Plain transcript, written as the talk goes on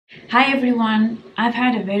Hi everyone, I've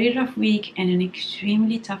had a very rough week and an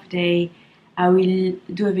extremely tough day. I will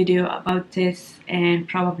do a video about this and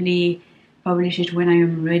probably publish it when I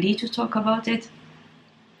am ready to talk about it.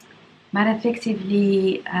 But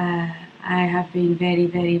effectively, I have been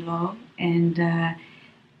very low, and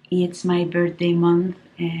it's my birthday month,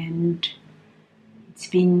 and it's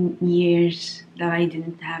been years that I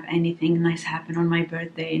didn't have anything nice happen on my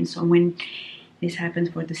birthday. And so when this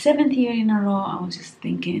happened for the seventh year in a row, I was just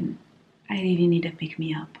thinking, I really need a pick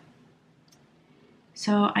me up.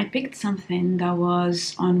 So I picked something that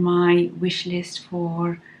was on my wish list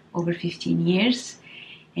for over 15 years.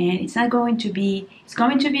 And it's going to be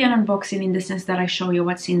an unboxing in the sense that I show you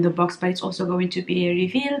what's in the box, but it's also going to be a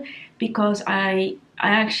reveal because I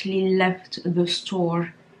actually left the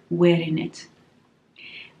store wearing it.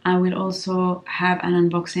 I will also have an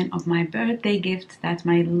unboxing of my birthday gift that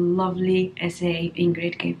my lovely SA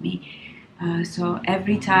Ingrid gave me. So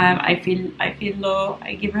every time I feel low,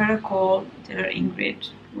 I give her a call. Tell her, Ingrid,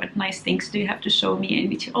 what nice things do you have to show me?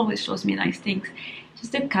 And she always shows me nice things. She's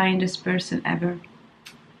the kindest person ever.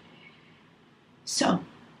 So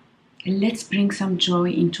let's bring some joy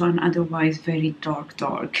into an otherwise very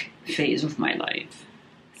dark phase of my life.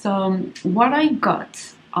 So what I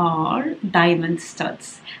got are diamond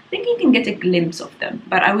studs. I think you can get a glimpse of them,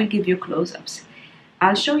 but I will give you close-ups.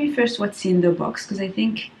 I'll show you first what's in the box because I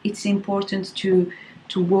think it's important to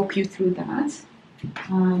walk you through that.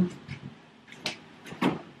 And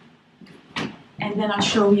then I'll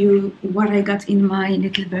show you what I got in my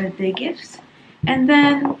little birthday gifts. And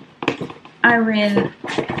then I will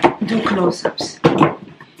do close-ups.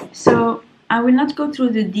 So I will not go through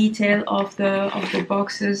the detail of the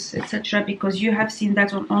boxes, etc., because you have seen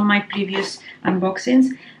that on all my previous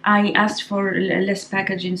unboxings. I asked for less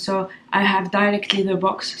packaging, so I have directly the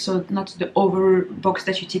box, so not the over box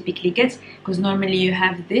that you typically get, because normally you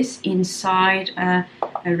have this inside a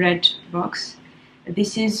red box.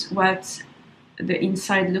 This is what the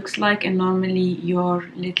inside looks like, and normally your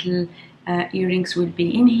little earrings will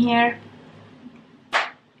be in here.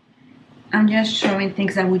 I'm just showing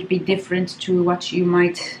things that would be different to what you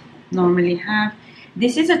might normally have.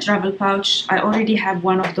 This is a travel pouch. I already have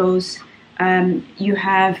one of those.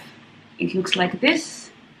 It looks like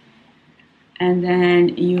this. And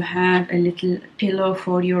then you have a little pillow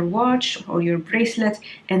for your watch or your bracelet,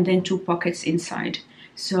 and then two pockets inside.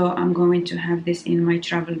 So I'm going to have this in my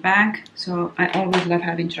travel bag. So I always love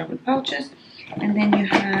having travel pouches. And then you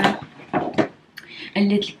have a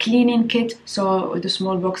little cleaning kit, so the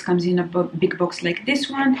small box comes in a big box like this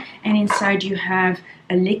one, and inside you have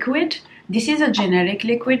a liquid. This is a generic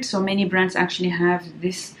liquid, so many brands actually have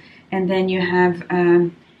this. And then you have a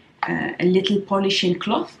little polishing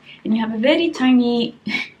cloth, and you have a very tiny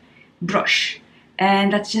brush,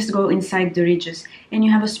 and that just go inside the ridges. And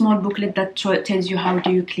you have a small booklet that tells you how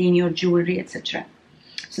do you clean your jewelry, etc.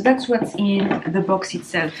 So that's what's in the box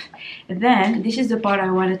itself. Then this is the part I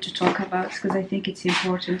wanted to talk about because I think it's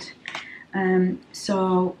important.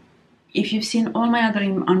 So if you've seen all my other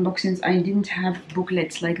unboxings, I didn't have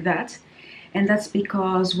booklets like that, and that's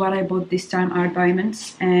because what I bought this time are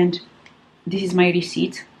diamonds, and this is my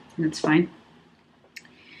receipt. That's fine.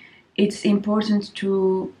 It's important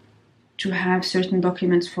to have certain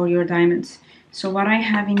documents for your diamonds. So what I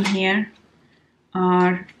have in here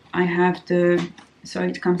are, so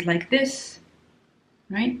it comes like this,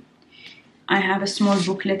 right? I have a small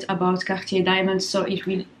booklet about Cartier diamonds, so it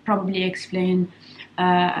will probably explain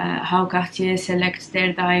how Cartier selects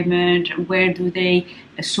their diamond, where do they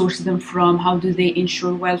source them from, how do they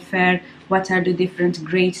ensure welfare, what are the different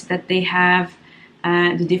grades that they have,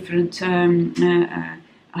 the different,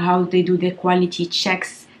 how they do their quality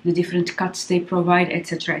checks, the different cuts they provide,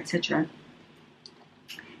 etc., etc.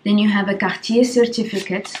 Then you have a Cartier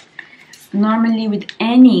certificate. Normally with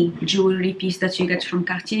any jewelry piece that you get from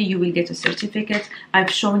Cartier, you will get a certificate. I've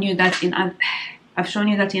shown you that in other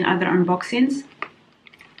unboxings.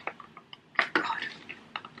 God.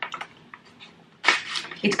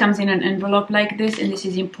 It comes in an envelope like this, and this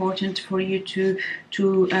is important for you to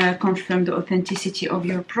confirm the authenticity of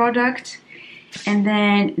your product. And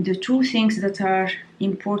then the two things that are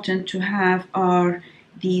important to have are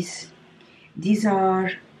these. These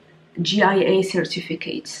are GIA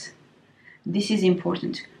certificates. This is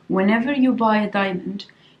important. Whenever you buy a diamond,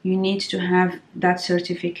 you need to have that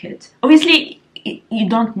certificate. Obviously, you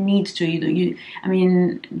don't need to. I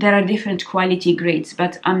mean, there are different quality grades,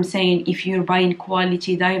 but I'm saying if you're buying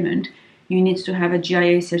quality diamond, you need to have a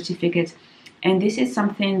GIA certificate. And this is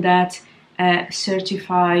something that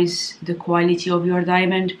certifies the quality of your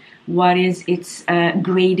diamond, what is its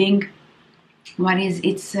grading, what is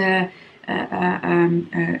its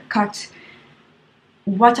cut,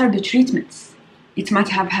 what are the treatments it might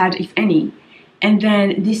have had, if any. And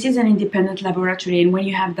then this is an independent laboratory, and when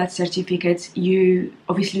you have that certificate, you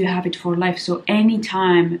obviously have it for life. So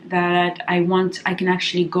anytime that I want, I can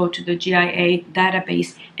actually go to the GIA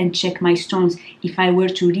database and check my stones. If I were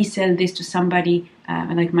to resell this to somebody,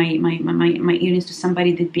 like my earrings to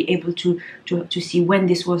somebody, they'd be able to see when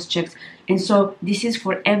this was checked. And so this is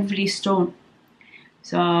for every stone.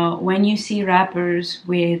 So when you see wrappers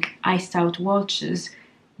with iced out watches,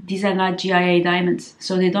 these are not GIA diamonds,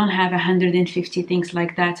 so they don't have 150 things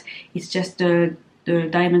like that. It's just the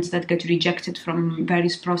diamonds that get rejected from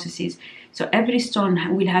various processes. So every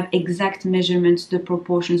stone will have exact measurements, the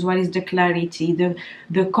proportions, what is the clarity,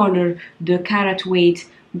 the color, the carat weight,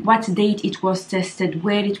 what date it was tested,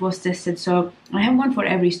 where it was tested. So I have one for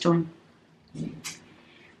every stone.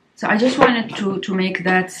 So I just wanted to make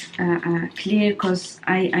that clear, because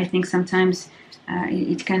I think sometimes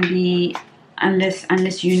it can be,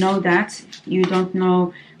 unless you know that, you don't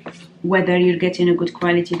know whether you're getting a good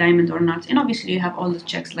quality diamond or not. And obviously you have all the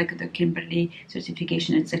checks like the Kimberley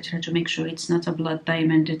certification, etc., to make sure it's not a blood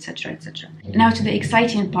diamond, etc., etc. Now to the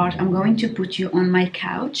exciting part, I'm going to put you on my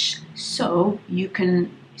couch so you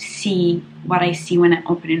can see what I see when I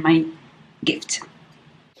open my gift.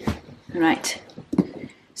 Right.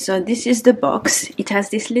 So this is the box. It has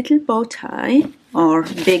this little bow tie, or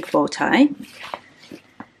big bow tie.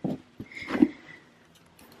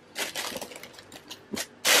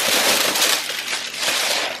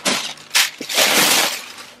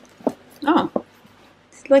 Oh,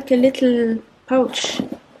 it's like a little pouch.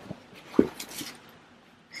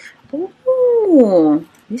 Oh,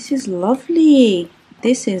 this is lovely.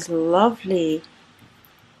 This is lovely.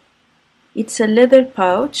 It's a leather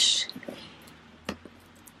pouch.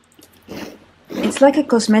 It's like a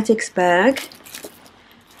cosmetics bag,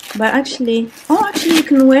 but actually you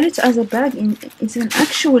can wear it as a bag. It's an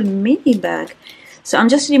actual mini bag. So I'm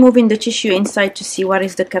just removing the tissue inside to see what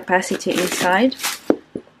is the capacity inside.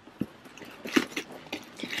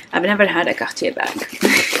 I've never had a Cartier bag.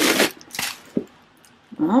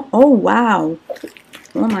 Oh wow,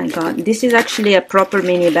 oh my god, this is actually a proper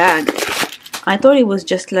mini bag. I thought it was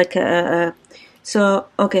just like a so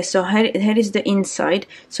okay, so here is the inside.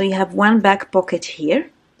 So you have one back pocket here,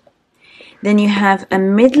 then you have a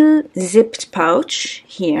middle zipped pouch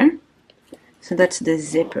here, so that's the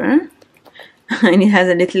zipper. And it has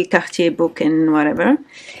a little Cartier book and whatever.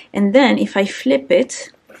 And then if I flip it,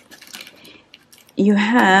 you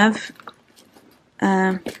have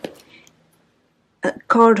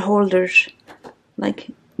card holders, like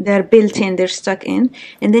they're built in, they're stuck in.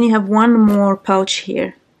 And then you have one more pouch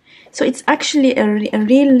here. So it's actually a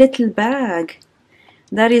real little bag.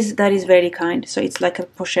 That is very kind. So it's like a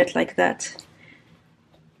pochette like that.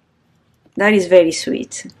 That is very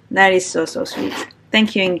sweet. That is so sweet.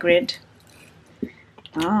 Thank you, Ingrid.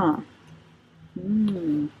 Ah,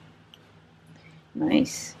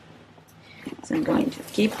 nice. So I'm going to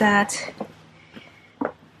keep that.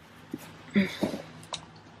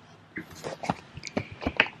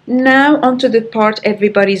 Now onto the part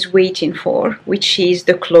everybody's waiting for, which is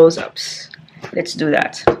the close-ups. Let's do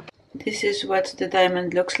that. This is what the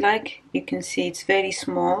diamond looks like. You can see it's very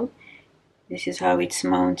small. This is how it's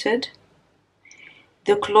mounted.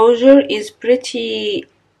 The closure is pretty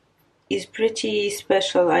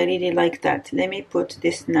special. I really like that. Let me put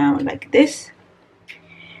this now like this.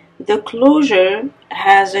 The closure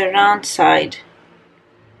has a round side.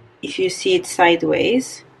 If you see it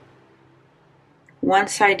sideways, one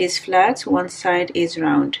side is flat, one side is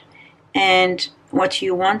round, and what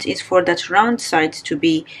you want is for that round side to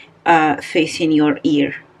be facing your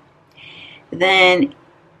ear. Then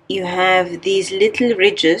you have these little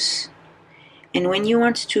ridges, and when you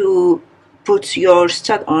want to put your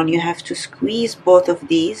stud on, you have to squeeze both of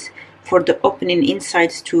these for the opening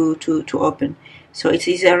insides to open. So it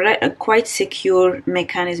is a quite secure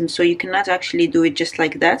mechanism, so you cannot actually do it just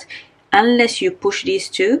like that. Unless you push these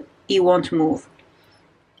two, it won't move.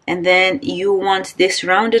 And then you want this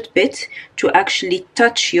rounded bit to actually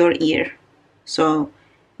touch your ear. So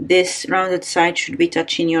this rounded side should be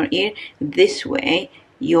touching your ear. This way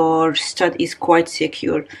your stud is quite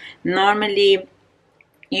secure. Normally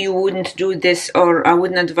you wouldn't do this, or I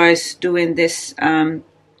wouldn't advise doing this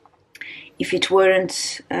if it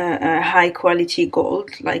weren't high quality gold,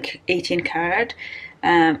 like 18 karat.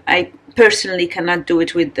 I personally cannot do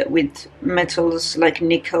it with metals like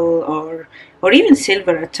nickel or even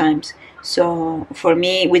silver at times. So for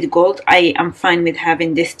me, with gold, I am fine with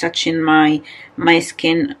having this touching my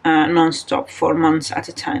skin non-stop for months at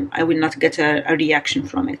a time. I will not get a reaction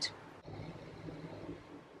from it.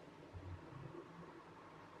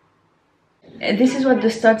 this is what the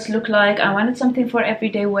studs look like. I wanted something for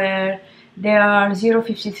everyday wear. They are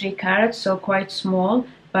 0.53 carats, so quite small,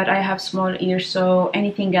 but I have small ears, so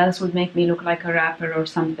anything else would make me look like a rapper or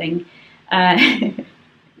something. Uh,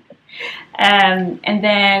 and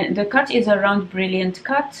then the cut is a round brilliant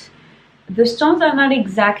cut. The stones are not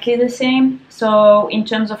exactly the same, so in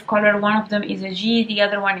terms of color, one of them is a G, the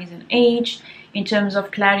other one is an H. In terms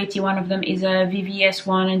of clarity, one of them is a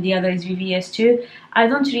VVS1 and the other is VVS2. I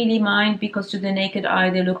don't really mind because to the naked eye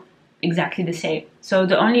they look exactly the same. So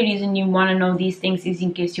the only reason you want to know these things is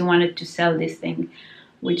in case you wanted to sell this thing,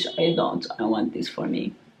 which I don't. I want this for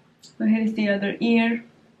me. So here's the other ear.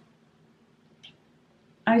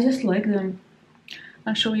 I just like them.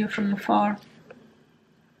 I'll show you from afar.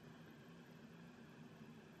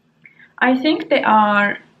 I think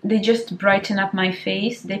they just brighten up my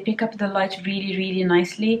face. They pick up the light really, really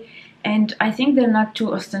nicely. And I think they're not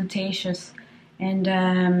too ostentatious. And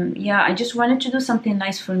yeah, I just wanted to do something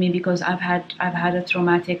nice for me because I've had a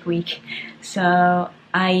traumatic week. So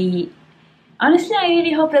honestly, I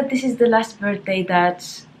really hope that this is the last birthday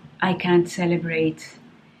that I can't celebrate.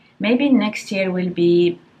 Maybe next year will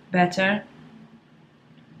be better.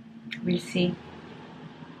 We'll see.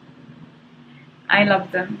 I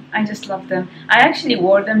love them. I just love them. I actually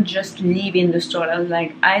wore them just leaving the store. I was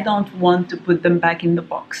like, I don't want to put them back in the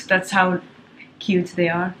box. That's how cute they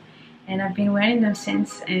are. And I've been wearing them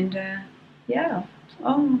since. And yeah.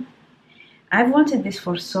 Oh, I've wanted this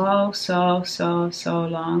for so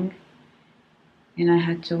long. And I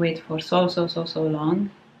had to wait for so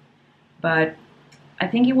long. But I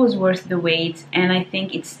think it was worth the wait. And I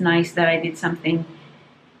think it's nice that I did something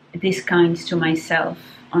this kind to myself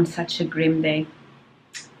on such a grim day.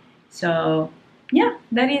 So yeah,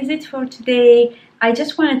 that is it for today. I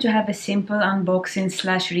just wanted to have a simple unboxing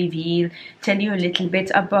 / reveal, tell you a little bit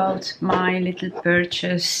about my little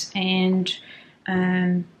purchase, and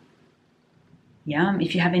yeah,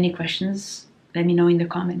 if you have any questions, let me know in the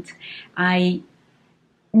comments. I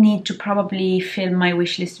need to probably film my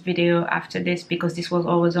wishlist video after this because this was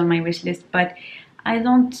always on my wishlist, but I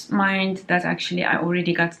don't mind that actually I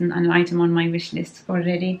already got an item on my wishlist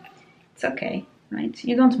already. It's okay, right?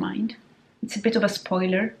 You don't mind. It's a bit of a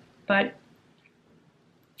spoiler, but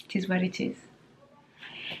it is what it is.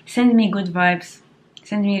 Send me good vibes.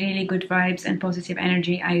 Send me really good vibes and positive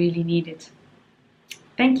energy. I really need it.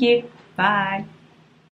 Thank you. Bye.